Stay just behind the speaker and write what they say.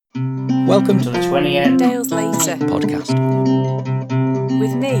Welcome to the 28 Dales Later podcast.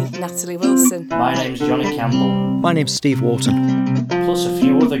 With me, Natalie Wilson. My name's Johnny Campbell. My name's Steve Wharton. Plus a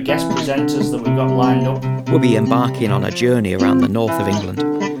few other guest presenters that we've got lined up. We'll be embarking on a journey around the north of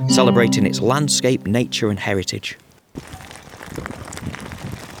England, celebrating its landscape, nature and heritage.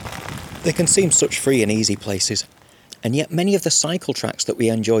 They can seem such free and easy places, and yet many of the cycle tracks that we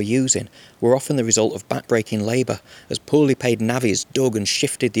enjoy using were often the result of backbreaking labour, as poorly paid navvies dug and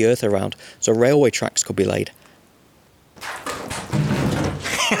shifted the earth around so railway tracks could be laid.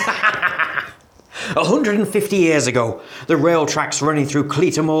 150 years ago, the rail tracks running through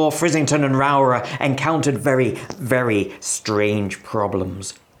Cleatormore, Frizzington and Rowrah encountered very, very strange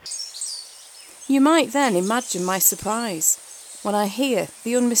problems. You might then imagine my surprise when I hear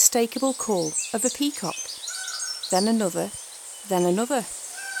the unmistakable call of a peacock. Then another, then another.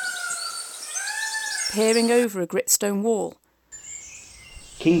 Peering over a gritstone wall.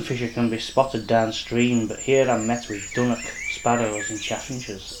 Kingfisher can be spotted downstream, but here I'm met with dunnock, sparrows and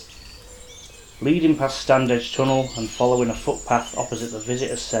chaffinches. Leading past Standedge Tunnel and following a footpath opposite the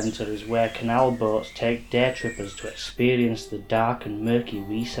visitors centre is where canal boats take day trippers to experience the dark and murky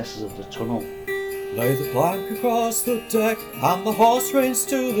recesses of the tunnel. Lay the plank across the deck and the horse reins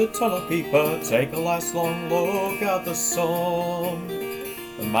to the tunnel keeper. Take a last long look at the sun.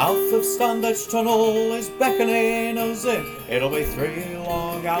 The mouth of Standedge Tunnel is beckoning us in. It'll be 3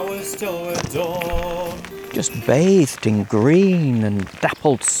 long hours till we're done. Just bathed in green and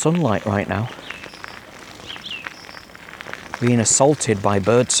dappled sunlight right now. Being assaulted by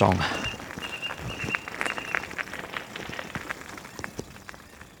birdsong.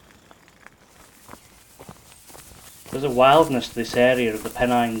 There's a wildness to this area of the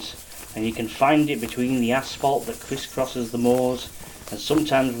Pennines, and you can find it between the asphalt that crisscrosses the moors, and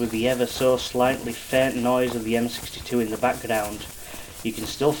sometimes with the ever so slightly faint noise of the M62 in the background. You can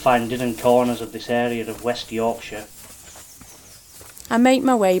still find hidden corners of this area of West Yorkshire. I make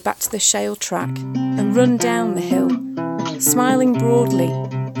my way back to the shale track and run down the hill, smiling broadly,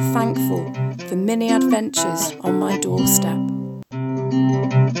 thankful for many adventures on my doorstep.